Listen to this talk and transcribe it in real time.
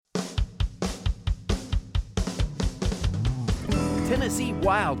Tennessee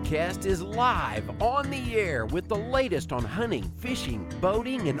Wildcast is live on the air with the latest on hunting, fishing,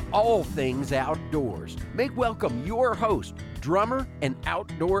 boating, and all things outdoors. Make welcome your host, drummer, and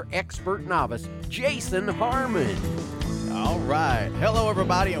outdoor expert novice, Jason Harmon. All right. Hello,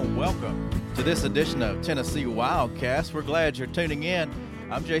 everybody, and welcome to this edition of Tennessee Wildcast. We're glad you're tuning in.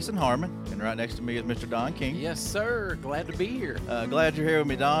 I'm Jason Harmon, and right next to me is Mr. Don King. Yes, sir. Glad to be here. Glad you're here with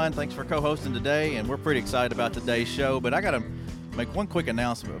me, Don. Thanks for co-hosting today, and we're pretty excited about today's show. But I got to make one quick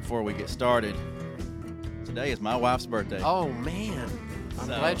announcement before we get started. Today is my wife's birthday. Oh, man. I'm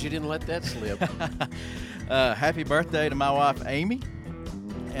glad you didn't let that slip. Happy birthday to my wife, Amy.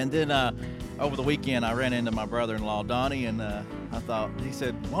 And then over the weekend, I ran into my brother-in-law, Donnie, and he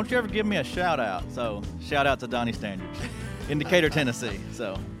said, why don't you ever give me a shout-out? So shout out to Donnie Standards in Decatur, Tennessee.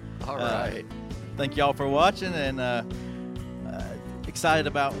 So, all right. Thank y'all for watching, and excited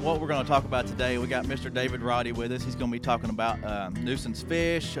about what we're going to talk about today. We got Mr. David Roddy with us. He's going to be talking about nuisance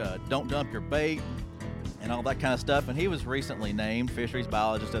fish, don't dump your bait, and all that kind of stuff. And he was recently named Fisheries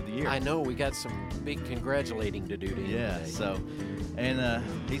Biologist of the Year. I know. We got some big congratulating to do to him Yeah, today. so, and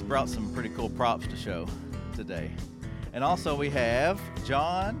he's brought some pretty cool props to show today. And also we have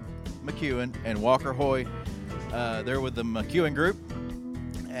John McEwen and Walker Hoy. They're with the McEwen Group,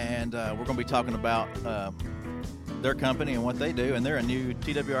 and we're going to be talking about their company and what they do, and they're a new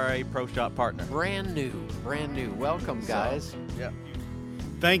TWRA Pro Shop partner. Brand new. Welcome, guys. Yeah.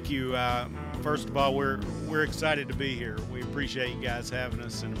 Thank you. First of all, we're excited to be here. We appreciate you guys having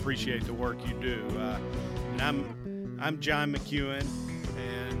us and appreciate the work you do. And I'm John McEwen,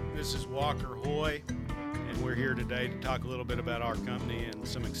 and this is Walker Hoy, and we're here today to talk a little bit about our company and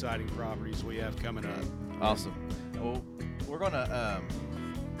some exciting properties we have coming up. Awesome. Well, we're going to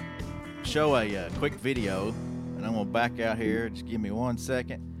show a quick video, and I'm going to back out here. Just give me 1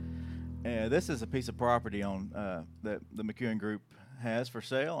 second. This is a piece of property on that the McEwen Group has for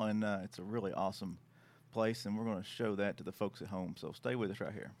sale, and it's a really awesome place, and we're going to show that to the folks at home. So stay with us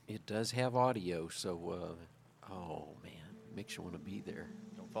right here. It does have audio, so, oh, man, makes you want to be there.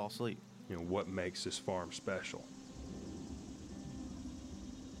 Don't fall asleep. You know, what makes this farm special?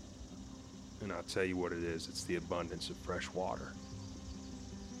 And I'll tell you what it is. It's the abundance of fresh water.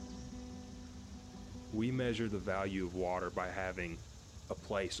 We measure the value of water by having a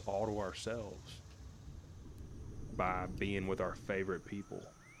place all to ourselves, by being with our favorite people,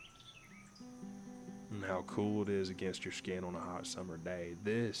 and how cool it is against your skin on a hot summer day.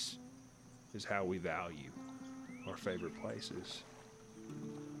 This is how we value our favorite places.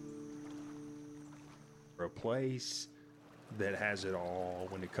 For a place that has it all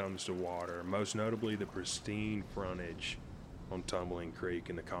when it comes to water, most notably the pristine frontage on Tumbling Creek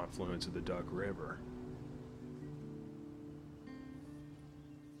and the confluence of the Duck River.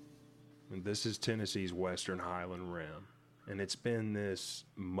 And this is Tennessee's Western Highland Rim, and it's been this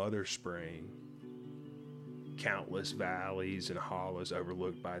mother spring, countless valleys and hollows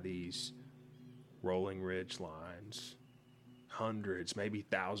overlooked by these rolling ridge lines, hundreds, maybe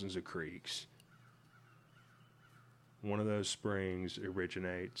thousands of creeks. One of those springs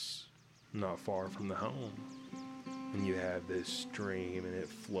originates not far from the home, and you have this stream, and it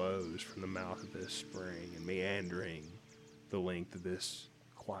flows from the mouth of this spring and meandering the length of this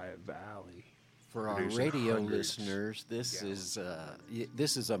quiet valley. For our radio listeners, this is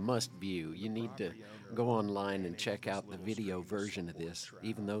a must view. You need to go online and check out the video version of this,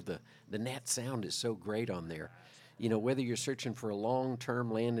 even though the net sound is so great on there. You know, whether you're searching for a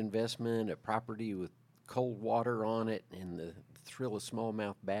long-term land investment, a property with cold water on it, and the thrill of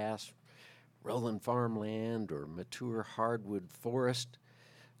smallmouth bass, rolling farmland, or mature hardwood forest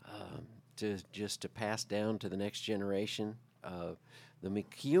to pass down to the next generation, the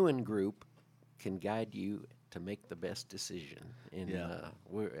McEwen Group can guide you to make the best decision. And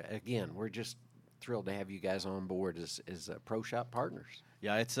we're just thrilled to have you guys on board as Pro Shop partners.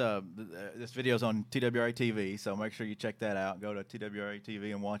 Yeah, it's this video's on TWRA TV, so make sure you check that out. Go to TWRA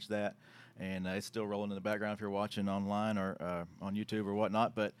TV and watch that. And it's still rolling in the background if you're watching online or on YouTube or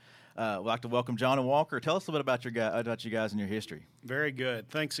whatnot. But we'd like to welcome John and Walker. Tell us a little bit about you guys and your history. Very good.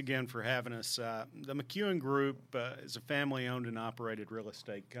 Thanks again for having us. The McEwen Group is a family-owned and operated real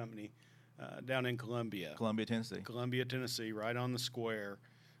estate company down in Columbia, Tennessee, right on the square.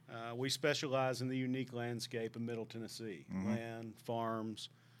 We specialize in the unique landscape of Middle Tennessee, land, farms,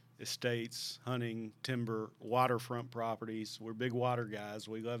 estates, hunting, timber, waterfront properties. We're big water guys.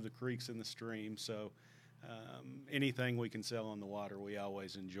 We love the creeks and the streams, so anything we can sell on the water we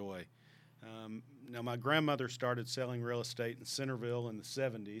always enjoy. Now, my grandmother started selling real estate in Centerville in the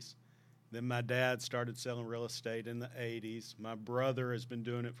 70s. Then my dad started selling real estate in the 80s. My brother has been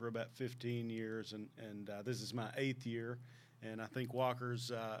doing it for about 15 years, and this is my 8th year. And I think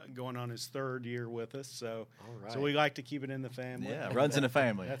Walker's going on his 3rd year with us, so right. so we like to keep it in the family. Yeah, runs in the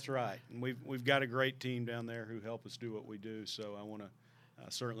family. That's right. And we've got a great team down there who help us do what we do. So I want to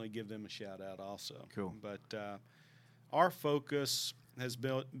certainly give them a shout out also. Cool. But our focus has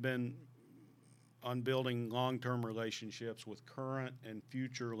been on building long-term relationships with current and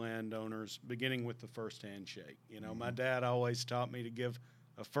future landowners, beginning with the first handshake. You know, my dad always taught me to give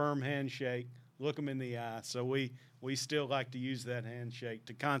a firm handshake, look them in the eye. So we still like to use that handshake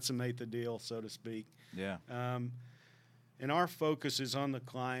to consummate the deal, so to speak. Yeah. And our focus is on the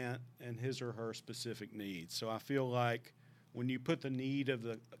client and his or her specific needs. So I feel like when you put the need of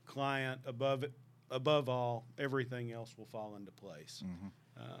the client above all, everything else will fall into place.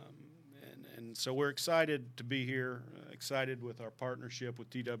 And so we're excited to be here, excited with our partnership with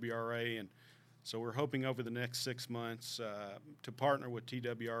TWRA. And so we're hoping over the next 6 months to partner with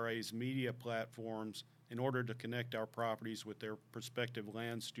TWRA's media platforms in order to connect our properties with their prospective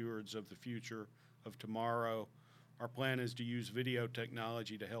land stewards of the future of tomorrow. Our plan is to use video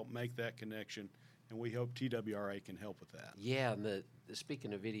technology to help make that connection, and we hope TWRA can help with that. Yeah, and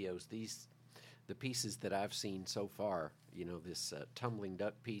speaking of videos, the pieces that I've seen so far, you know, this tumbling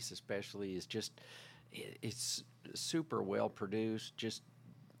duck piece especially is just, it's super well produced, just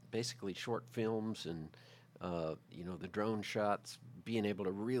basically short films and, you know, the drone shots, being able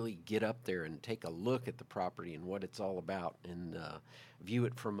to really get up there and take a look at the property and what it's all about and view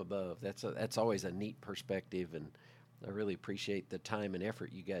it from above. That's always a neat perspective, and I really appreciate the time and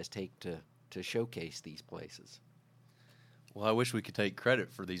effort you guys take to showcase these places. Well, I wish we could take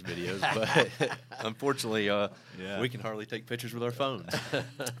credit for these videos, but unfortunately, we can hardly take pictures with our phones.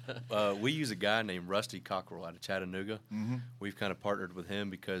 We use a guy named Rusty Cockrell out of Chattanooga. We've kind of partnered with him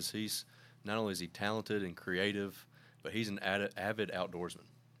because he's not only is he talented and creative, but he's an avid outdoorsman.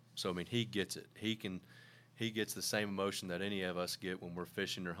 So I mean, he gets it. He gets the same emotion that any of us get when we're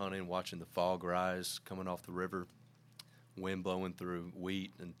fishing or hunting, watching the fog rise coming off the river, wind blowing through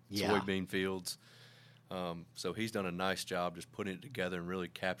wheat and soybean fields. So he's done a nice job just putting it together and really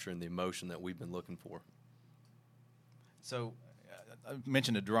capturing the emotion that we've been looking for. So I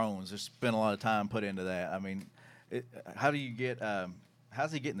mentioned the drones. There's been a lot of time put into that. I mean, how do you get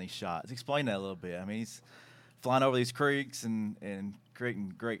how's he getting these shots? Explain that a little bit. I mean, he's flying over these creeks and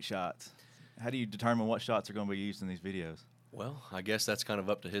creating great shots. How do you determine what shots are going to be used in these videos? Well, I guess that's kind of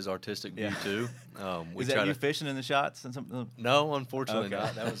up to his artistic view, too. Is that you fishing in the shots? And something? No, unfortunately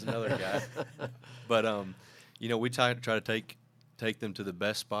not. That was another guy. But, you know, we try to take them to the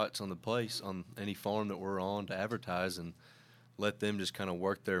best spots on the place, on any farm that we're on, to advertise and let them just kind of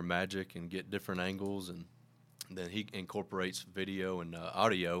work their magic and get different angles. And then he incorporates video and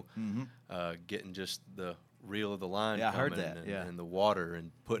audio, getting just the reel of the line coming, I heard that. And the water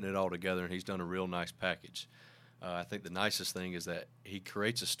and putting it all together, and he's done a real nice package. I think the nicest thing is that he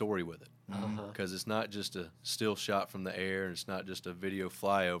creates a story with it, because it's not just a still shot from the air, and it's not just a video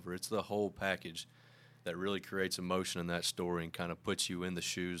flyover. It's the whole package that really creates emotion in that story and kind of puts you in the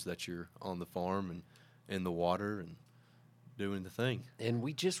shoes that you're on the farm and in the water and doing the thing. And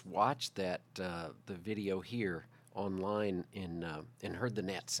we just watched that the video here online and heard the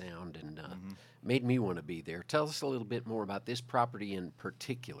net sound and made me want to be there. Tell us a little bit more about this property in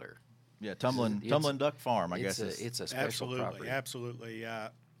particular. Yeah, Tumbling Duck Farm, I guess. It's a special property. Absolutely.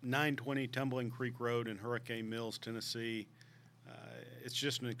 920 Tumbling Creek Road in Hurricane Mills, Tennessee. It's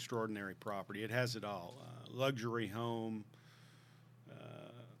just an extraordinary property. It has it all. Luxury home,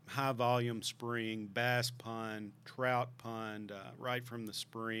 high-volume spring, bass pond, trout pond, right from the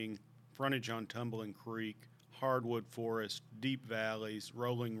spring, frontage on Tumbling Creek, hardwood forest, deep valleys,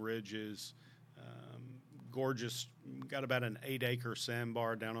 rolling ridges, gorgeous. Got about an 8-acre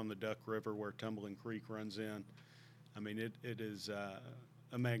sandbar down on the Duck River where Tumbling Creek runs in. I mean, it is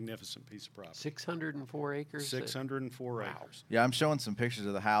a magnificent piece of property. 604 acres. 604 acres. Yeah, I'm showing some pictures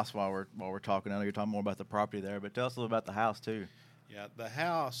of the house while we're talking. I know you're talking more about the property there, but tell us a little about the house too. Yeah, the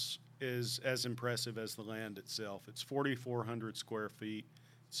house is as impressive as the land itself. It's 4,400 square feet.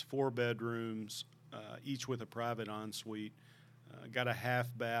 It's 4 bedrooms, each with a private ensuite. Got a half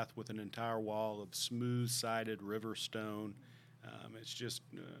bath with an entire wall of smooth-sided river stone. It's just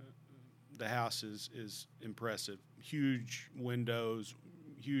the house is impressive. Huge windows,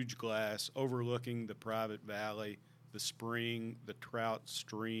 huge glass, overlooking the private valley, the spring, the trout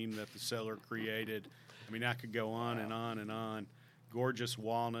stream that the seller created. I mean, I could go on and on and on. Gorgeous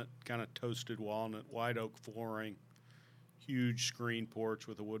walnut, kind of toasted walnut, white oak flooring, huge screen porch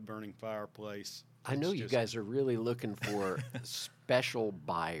with a wood-burning fireplace. I know you guys are really looking for special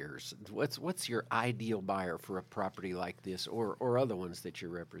buyers. What's your ideal buyer for a property like this or other ones that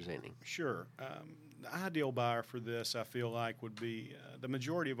you're representing? Sure. the ideal buyer for this, I feel like, would be the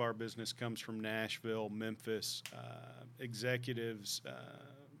majority of our business comes from Nashville, Memphis, executives,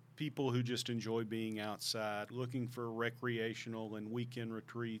 people who just enjoy being outside, looking for recreational and weekend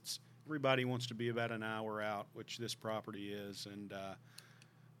retreats. Everybody wants to be about an hour out, which this property is, and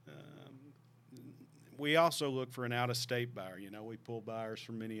we also look for an out-of-state buyer. You know, we pull buyers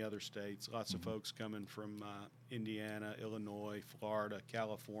from many other states. Lots of folks coming from Indiana, Illinois, Florida,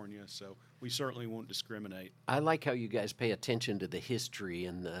 California. So we certainly won't discriminate. I like how you guys pay attention to the history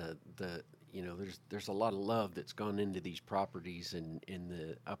and the you know, there's a lot of love that's gone into these properties and in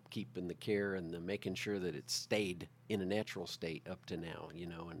the upkeep and the care and the making sure that it's stayed in a natural state up to now. You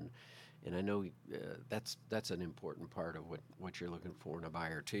know, and I know that's an important part of what you're looking for in a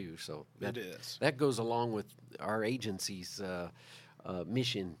buyer too. So it is. That goes along with our agency's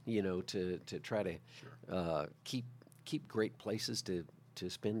mission, you know, to try to keep great places to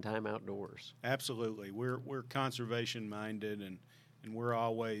spend time outdoors. Absolutely, we're conservation minded, and we're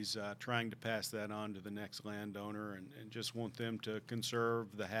always trying to pass that on to the next landowner, and just want them to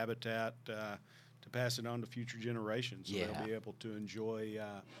conserve the habitat. To pass it on to future generations, so they'll be able to enjoy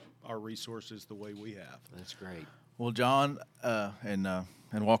our resources the way we have. That's great. Well, John and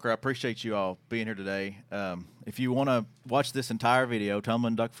Walker, I appreciate you all being here today. If you want to watch this entire video,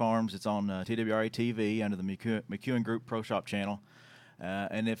 Tumbling Duck Farms, it's on TWRA TV under the McEwen Group Pro Shop channel.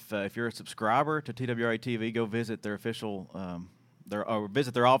 And if you're a subscriber to TWRA TV, go visit their official or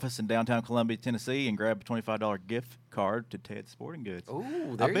visit their office in downtown Columbia, Tennessee, and grab a $25 gift card to Ted's Sporting Goods. Oh,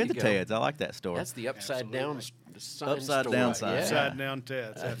 I've been to Ted's. I like that store. That's the upside down sign upside store. down sign. Yeah. Upside down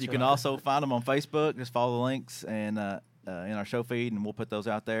Ted's. You can also find them on Facebook. Just follow the links and in our show feed, and we'll put those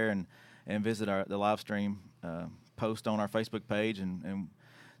out there, and visit the live stream post on our Facebook page and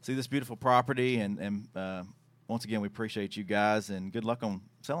see this beautiful property. And once again, we appreciate you guys, and good luck on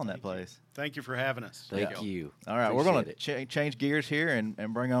selling that place. Thank you for having us. Thank you. All right, we're going to change gears here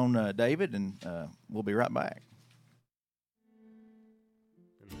and bring on David, and we'll be right back.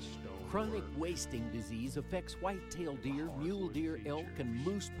 Chronic wasting disease affects white-tailed deer, mule deer, elk, and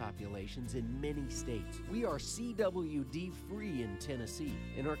moose populations in many states. We are CWD-free in Tennessee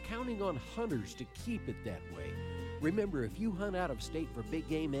and are counting on hunters to keep it that way. Remember, if you hunt out of state for big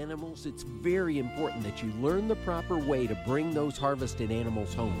game animals, it's very important that you learn the proper way to bring those harvested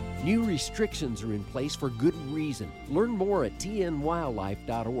animals home. New restrictions are in place for good reason. Learn more at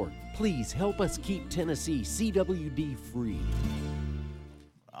tnwildlife.org. Please help us keep Tennessee CWD-free.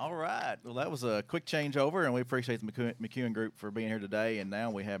 All right. Well, that was a quick changeover, and we appreciate the McEwen Group for being here today. And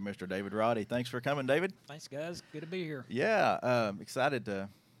now we have Mr. David Roddy. Thanks for coming, David. Thanks, guys. Good to be here. Yeah, excited to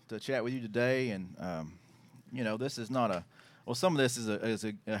chat with you today. And you know, this is not some of this is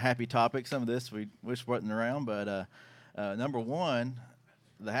a happy topic. Some of this we wish wasn't around. But number one,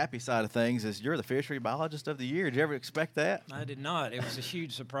 the happy side of things is you're the fishery biologist of the year. Did you ever expect that? I did not. It was a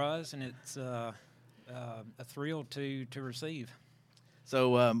huge surprise, and it's a thrill to receive.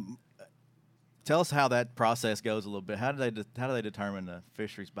 So, tell us how that process goes a little bit. How do they determine the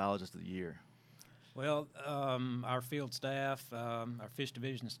fisheries biologist of the year? Well, our field staff, our fish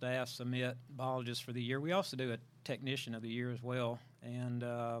division staff submit biologists for the year. We also do a technician of the year as well, and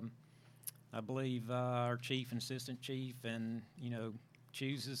I believe our chief and assistant chief, and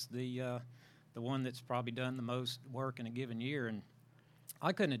chooses the one that's probably done the most work in a given year. And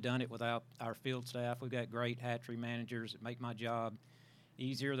I couldn't have done it without our field staff. We've got great hatchery managers that make my job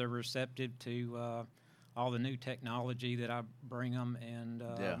easier. They're receptive to all the new technology that I bring them, and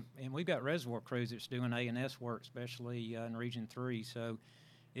we've got reservoir crews that's doing A&S work, especially in Region 3. So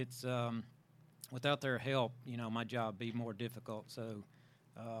it's without their help, my job would be more difficult. So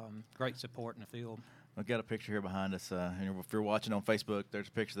great support in the field. I've got a picture here behind us. And if you're watching on Facebook, there's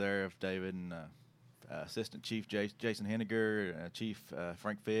a picture there of David and Assistant Chief Jason Henniger, Chief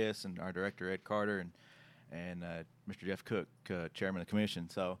Frank Fiss, and our Director Ed Carter, and Mr. Jeff Cook, Chairman of the Commission.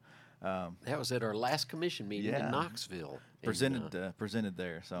 So that was at our last commission meeting in Knoxville. Presented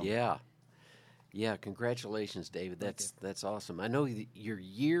there. So yeah. Congratulations, David. That's awesome. I know your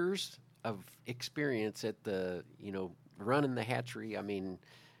years of experience at the running the hatchery. I mean,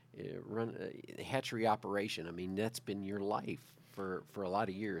 run hatchery operation. I mean, that's been your life for a lot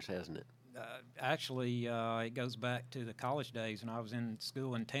of years, hasn't it? Actually, it goes back to the college days when I was in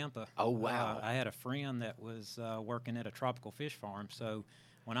school in Tampa. Oh, wow. I had a friend that was working at a tropical fish farm, so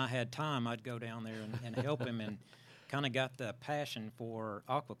when I had time, I'd go down there and help him, and kind of got the passion for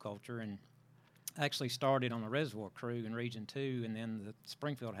aquaculture, and actually started on the reservoir crew in Region 2, and then the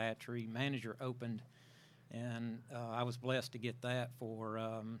Springfield hatchery manager opened, and I was blessed to get that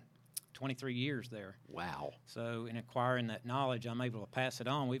for 23 years there. Wow. So in acquiring that knowledge, I'm able to pass it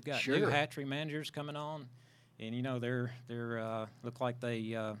on. We've got Sure. new hatchery managers coming on, and they're look like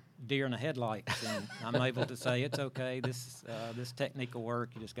they deer in the headlights, and I'm able to say it's okay. This technique will work.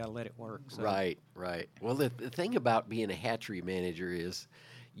 You just got to let it work. So. Right. Well, the thing about being a hatchery manager is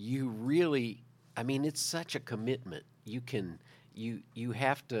you really, I mean, it's such a commitment. You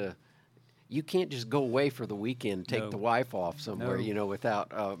have to. You can't just go away for the weekend, take the wife off somewhere,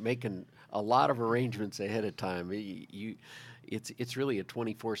 without making a lot of arrangements ahead of time. It's really a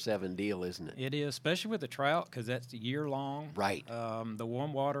 24/7 deal, isn't it? It is, especially with the trout, because that's year long. Right. The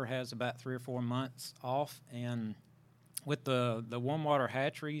warm water has about 3 or 4 months off, and with the warm water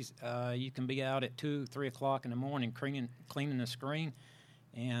hatcheries, you can be out at 2, 3 o'clock in the morning cleaning the screen.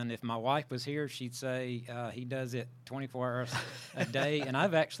 And if my wife was here, she'd say he does it 24 hours a day. And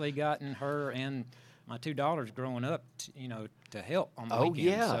I've actually gotten her and my 2 daughters growing up, to help on the weekend.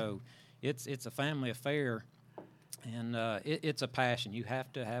 Yeah. So it's a family affair, and it's a passion. You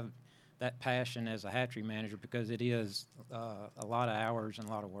have to have that passion as a hatchery manager because it is a lot of hours and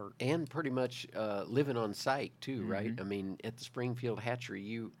a lot of work. And pretty much living on site too, right? I mean, at the Springfield Hatchery,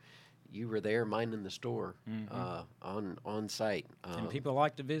 you were there minding the store on site. And people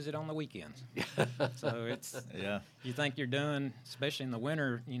like to visit on the weekends. So it's you think you're done, especially in the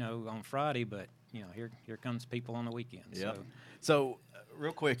winter, on Friday, but here comes people on the weekends. Yeah. So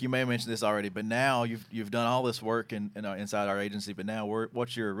real quick, you may have mentioned this already, but now you've done all this work inside our agency. But now,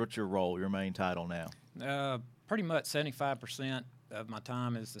 what's your role, your main title now? Pretty much 75% of my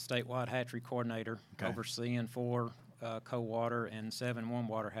time is the statewide hatchery coordinator, overseeing 4 cold-water and 7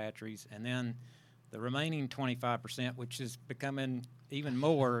 warm-water hatcheries. And then the remaining 25%, which is becoming even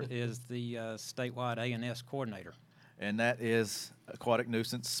more, is the statewide A&S coordinator. And that is aquatic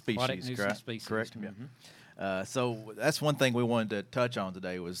nuisance species, Aquatic nuisance species. Correct? Mm-hmm. Yeah. So that's one thing we wanted to touch on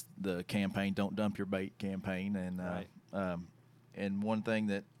today was the campaign, Don't Dump Your Bait campaign. And and one thing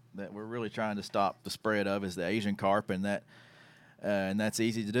that we're really trying to stop the spread of is the Asian carp, and that's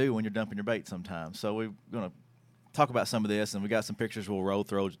easy to do when you're dumping your bait sometimes. So we're going to talk about some of this, and we got some pictures we'll roll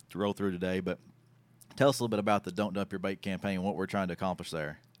through today. But tell us a little bit about the Don't Dump Your Bait campaign and what we're trying to accomplish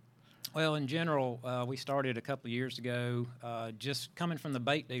there. Well, in general, we started a couple of years ago just coming from the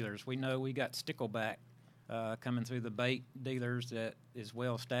bait dealers. We know we got stickleback coming through the bait dealers that is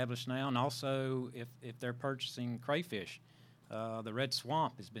well established now, and also if they're purchasing crayfish, the red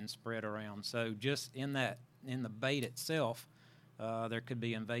swamp has been spread around. So just in the bait itself, there could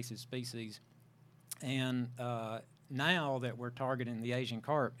be invasive species. And now that we're targeting the Asian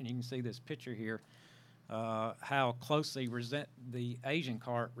carp, and you can see this picture here, how closely the Asian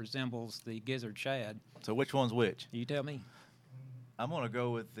carp resembles the gizzard shad. So which one's which? You tell me. I'm going to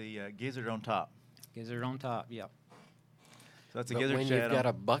go with the gizzard on top. Gizzard on top, yeah. So that's a but gizzard when shad. You've got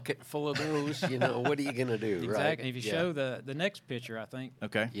a bucket full of those, what are you going to do, exactly. right? Exactly. If you show the next picture, I think.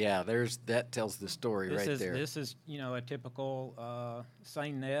 Okay. Yeah, that tells the story there. This is a typical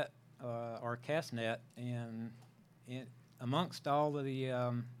seine net or cast net, and amongst all of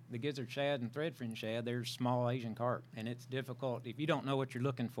the gizzard shad and thread fringe shad, there's small Asian carp, and it's difficult if you don't know what you're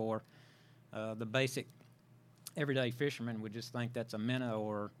looking for. The basic everyday fisherman would just think that's a minnow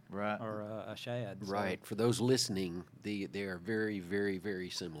or a shad. So. Right. For those listening, they are very, very, very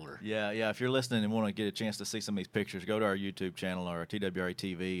similar. Yeah. If you're listening and want to get a chance to see some of these pictures, go to our YouTube channel or our TWRA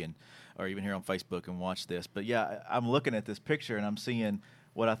TV or even here on Facebook and watch this. But yeah, I'm looking at this picture and I'm seeing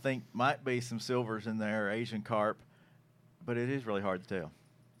what I think might be some silvers in there, Asian carp, but it is really hard to tell.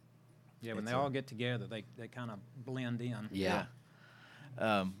 Yeah, when they all get together, they kind of blend in. Yeah.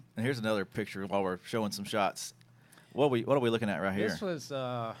 And here's another picture while we're showing some shots. What are we looking at right here?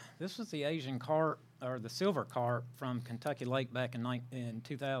 This was the Asian carp or the silver carp from Kentucky Lake back in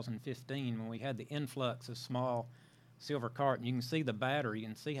 2015 when we had the influx of small silver carp. And you can see the battery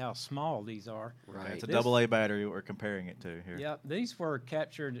and see how small these are. Right. It's a AA battery we're comparing it to here. Yeah, these were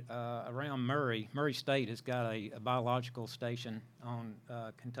captured around Murray. Murray State has got a biological station on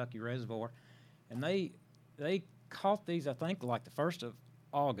Kentucky Reservoir, and they caught these, I think, like the 1st of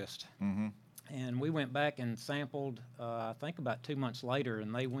August. Mm-hmm. And we went back and sampled, I think about 2 months later,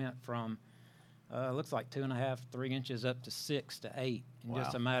 and they went from, looks like 2.5, 3 inches up to 6 to 8 in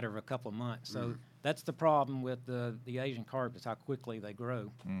just a matter of a couple of months. So that's the problem with the Asian carp is how quickly they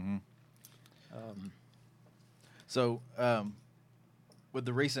grow. Mm-hmm. So with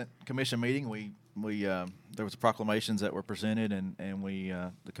the recent commission meeting, we there was proclamations that were presented, and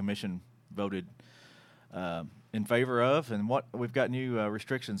the commission voted in favor of, and what we've got new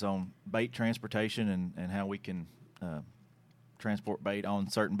restrictions on bait transportation and how we can transport bait on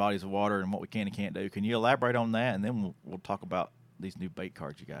certain bodies of water and what we can and can't do. Can you elaborate on that, and then we'll talk about these new bait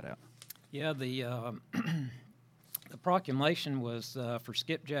cards you got out? Yeah, the proclamation was for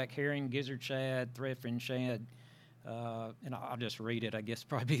skipjack herring, gizzard shad, threadfin shad, and I'll just read it. I guess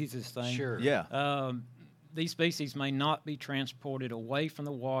probably the easiest thing. Sure. Yeah. These species may not be transported away from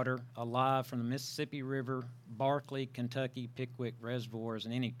the water alive from the Mississippi River, Barkley, Kentucky, Pickwick reservoirs,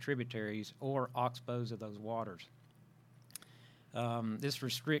 and any tributaries or oxbows of those waters. This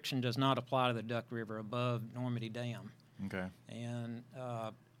restriction does not apply to the Duck River above Normandy Dam. Okay. And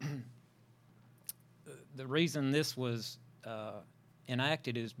the reason this was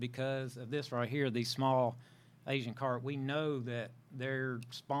enacted is because of this right here, these small Asian carp. We know that they're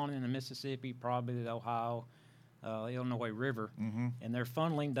spawning in the Mississippi, probably the Ohio, Illinois River, and they're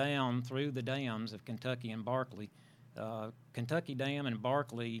funneling down through the dams of Kentucky and Barkley. Kentucky Dam and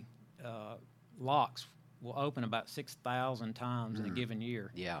Barkley locks will open about 6,000 times in a given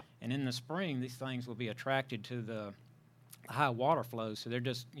year. Yeah. And in the spring, these things will be attracted to the high water flows, so they're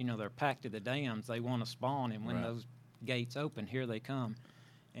just, they're packed to the dams. They want to spawn, and when those gates open, here they come.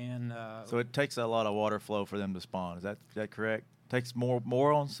 And so it takes a lot of water flow for them to spawn. Is that correct? Takes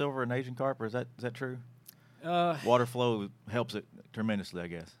more on silver and Asian carp, or is that true? Water flow helps it tremendously, I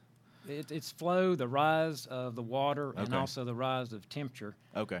guess. It's flow, the rise of the water, and also the rise of temperature.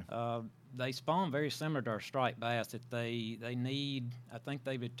 Okay. They spawn very similar to our striped bass. That they need, I think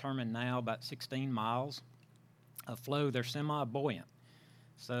they've determined now, about 16 miles of flow. They're semi-buoyant.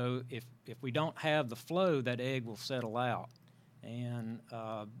 So if we don't have the flow, that egg will settle out. And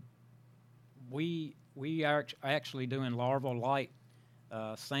we are actually doing larval light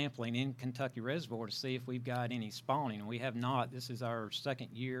sampling in Kentucky Reservoir to see if we've got any spawning. And we have not. This is our second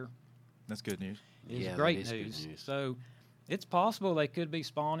year. That's good news. It's great news. So it's possible they could be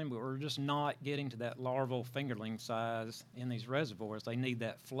spawning, but we're just not getting to that larval fingerling size in these reservoirs. They need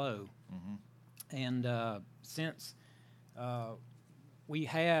that flow. And since we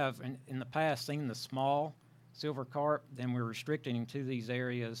have in the past seen the small silver carp, then we're restricting them to these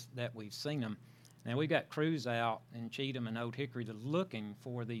areas that we've seen them. Now, we've got crews out in Cheatham and Old Hickory that are looking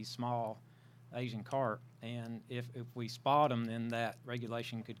for these small Asian carp, and if we spot them, then that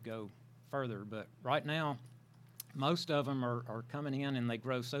regulation could go further. But right now, most of them are coming in, and they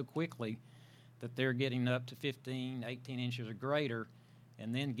grow so quickly that they're getting up to 15, 18 inches or greater,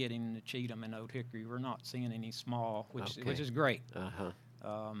 and then getting to Cheatham and Old Hickory. We're not seeing any small, which is great.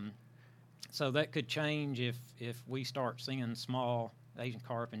 So that could change if we start seeing small Asian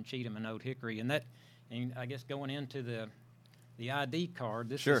carp in Cheatham and Old Hickory. And I guess going into the ID card,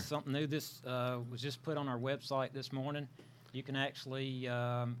 this is something new. This was just put on our website this morning. You can actually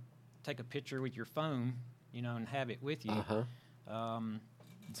take a picture with your phone, and have it with you.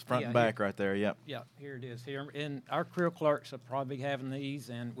 It's front and back right there, yep. Yeah, here it is here. And our career clerks are probably having these,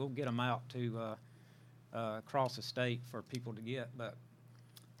 and we'll get them out to across the state for people to get. But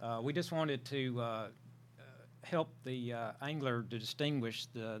we just wanted to help the angler to distinguish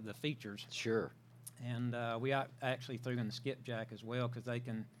the features. Sure. And we actually threw in the skipjack as well, because they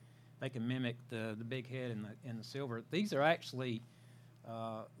can mimic the big head and the silver. These are actually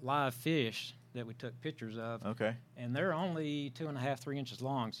live fish that we took pictures of. Okay. And they're only 2.5, 3 inches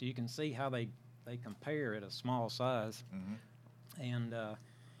long, so you can see how they compare at a small size. And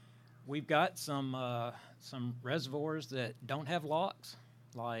we've got some reservoirs that don't have locks,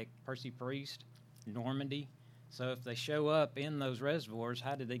 like Percy Priest, Normandy. So if they show up in those reservoirs,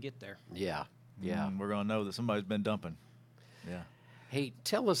 how did they get there? Yeah. We're going to know that somebody's been dumping. Yeah. Hey,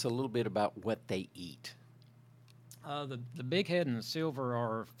 tell us a little bit about what they eat. The big head and the silver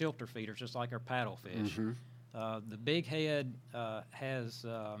are filter feeders, just like our paddlefish. The big head has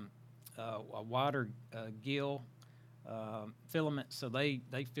a wider gill filament, so they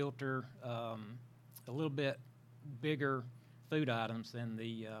filter a little bit bigger food items than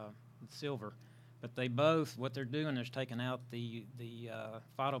the silver. But they both, what they're doing is taking out the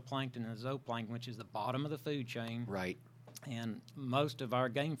phytoplankton and the zooplankton, which is the bottom of the food chain. Right. And most of our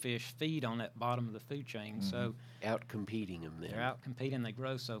game fish feed on that bottom of the food chain. So out-competing them then. They're out-competing. They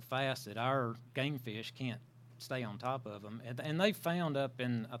grow so fast that our game fish can't stay on top of them. And they found up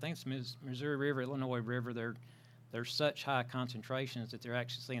in, I think it's Missouri River, Illinois River, there's such high concentrations that they're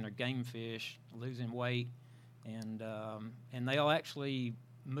actually seeing their game fish losing weight. And they'll actually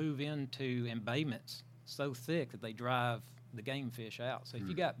move into embayments so thick that they drive the game fish out. So if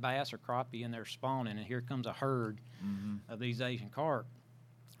you got bass or crappie in there spawning, and here comes a herd of these Asian carp,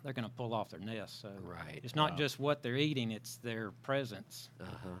 they're going to pull off their nest. So it's not just what they're eating; it's their presence.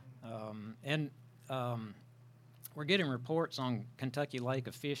 We're getting reports on Kentucky Lake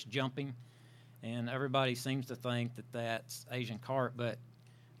of fish jumping, and everybody seems to think that that's Asian carp, but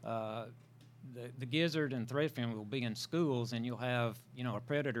the gizzard and threadfin will be in schools, and you'll have, a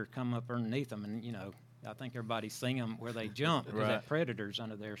predator come up underneath them, and, I think everybody's seen them where they jump because that predator's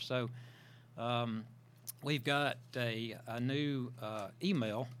under there. So we've got a new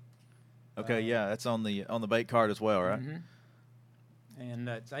email. Okay, that's on the bait card as well, right? Mm-hmm. And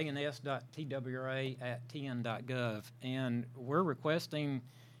it's ans.twra@tn.gov, and we're requesting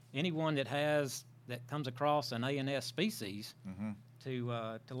anyone that comes across an ANS species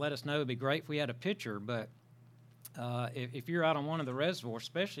to let us know. It'd be great if we had a picture, but if you're out on one of the reservoirs,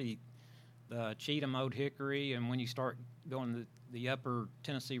 especially the Cheatham, Old Hickory, and when you start going to the upper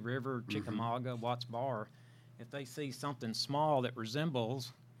Tennessee River, Chickamauga, Watts Bar, if they see something small that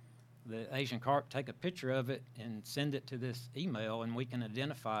resembles the Asian carp, take a picture of it and send it to this email, and we can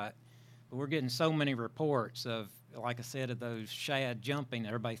identify it. But we're getting so many reports of, like I said, of those shad jumping.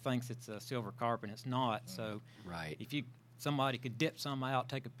 Everybody thinks it's a silver carp, and it's not. So if somebody could dip some out,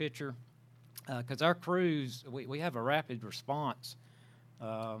 take a picture, because our crews, we have a rapid response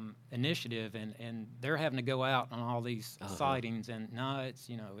initiative, and they're having to go out on all these sightings, and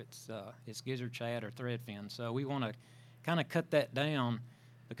it's gizzard, shad, or threadfin. So we want to kind of cut that down,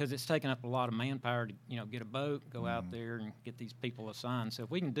 because it's taking up a lot of manpower to, get a boat, go out there and get these people assigned. So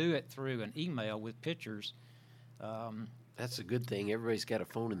if we can do it through an email with pictures. That's a good thing. Everybody's got a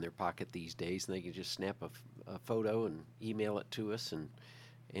phone in their pocket these days, and they can just snap a photo and email it to us. And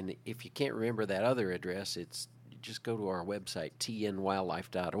if you can't remember that other address, just go to our website,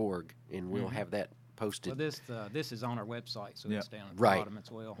 tnwildlife.org, and we'll have that posted. Well, this is on our website, so it's down at the bottom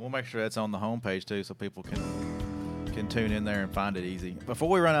as well. We'll make sure that's on the homepage, too, so people can tune in there and find it easy. Before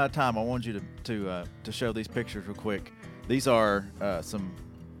we run out of time, I want you to show these pictures real quick. These are some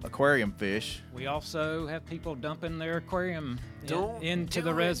aquarium fish. We also have people dumping their aquarium into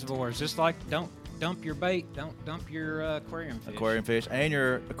the reservoirs. Just like don't dump your bait, don't dump your aquarium fish. And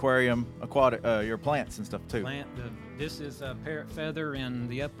your aquatic, your plants and stuff too. This is a parrot feather in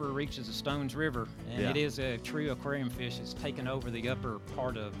the upper reaches of Stones River, and it is a true aquarium fish. It's taken over the upper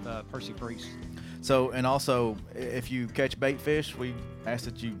part of Percy Priest. So, and also, if you catch bait fish, we ask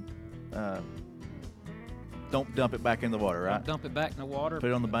that you don't dump it back in the water, right? Don't dump it back in the water.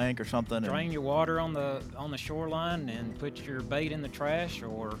 Put it on the bank or something. Drain your water on the shoreline, and put your bait in the trash,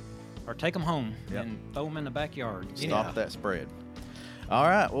 or take them home and throw them in the backyard. Stop that spread. All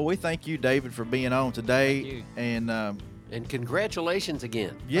right. Well, we thank you, David, for being on today. Thank you. And congratulations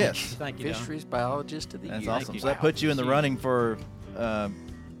again. Yes. Thank you. Fisheries Biologist of the Year. That's awesome. So that puts you in the running for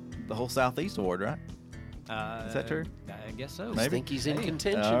the whole Southeast Award, right? Is that true? I guess so. I think he's in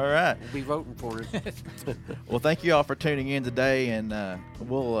contention. All right. We'll be voting for him. Well, thank you all for tuning in today, and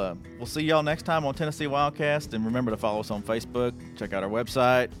we'll see y'all next time on Tennessee Wildcast. And remember to follow us on Facebook, check out our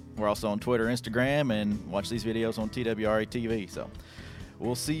website. We're also on Twitter, Instagram, and watch these videos on TWRA TV. So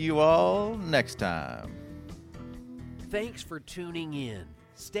we'll see you all next time. Thanks for tuning in.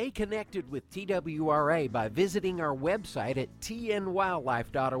 Stay connected with TWRA by visiting our website at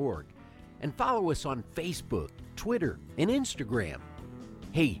tnwildlife.org. And follow us on Facebook, Twitter, and Instagram.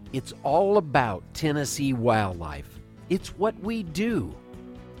 Hey, it's all about Tennessee wildlife. It's what we do.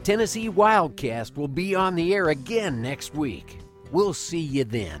 Tennessee Wildcast will be on the air again next week. We'll see you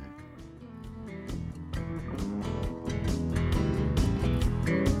then.